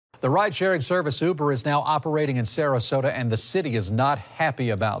The ride-sharing service Uber is now operating in Sarasota, and the city is not happy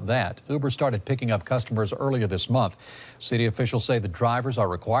about that. Uber started picking up customers earlier this month. City officials say the drivers are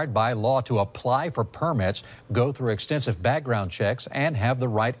required by law to apply for permits, go through extensive background checks, and have the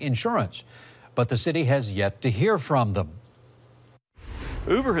right insurance. But the city has yet to hear from them.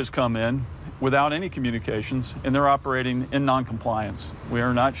 Uber has come in without any communications, and they're operating in non-compliance. We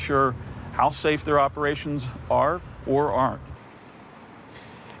are not sure how safe their operations are or aren't.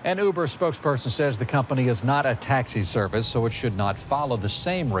 An Uber spokesperson says the company is not a taxi service, so it should not follow the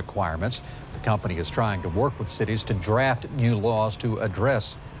same requirements. The company is trying to work with cities to draft new laws to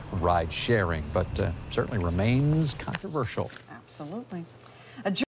address ride sharing, but certainly remains controversial. Absolutely.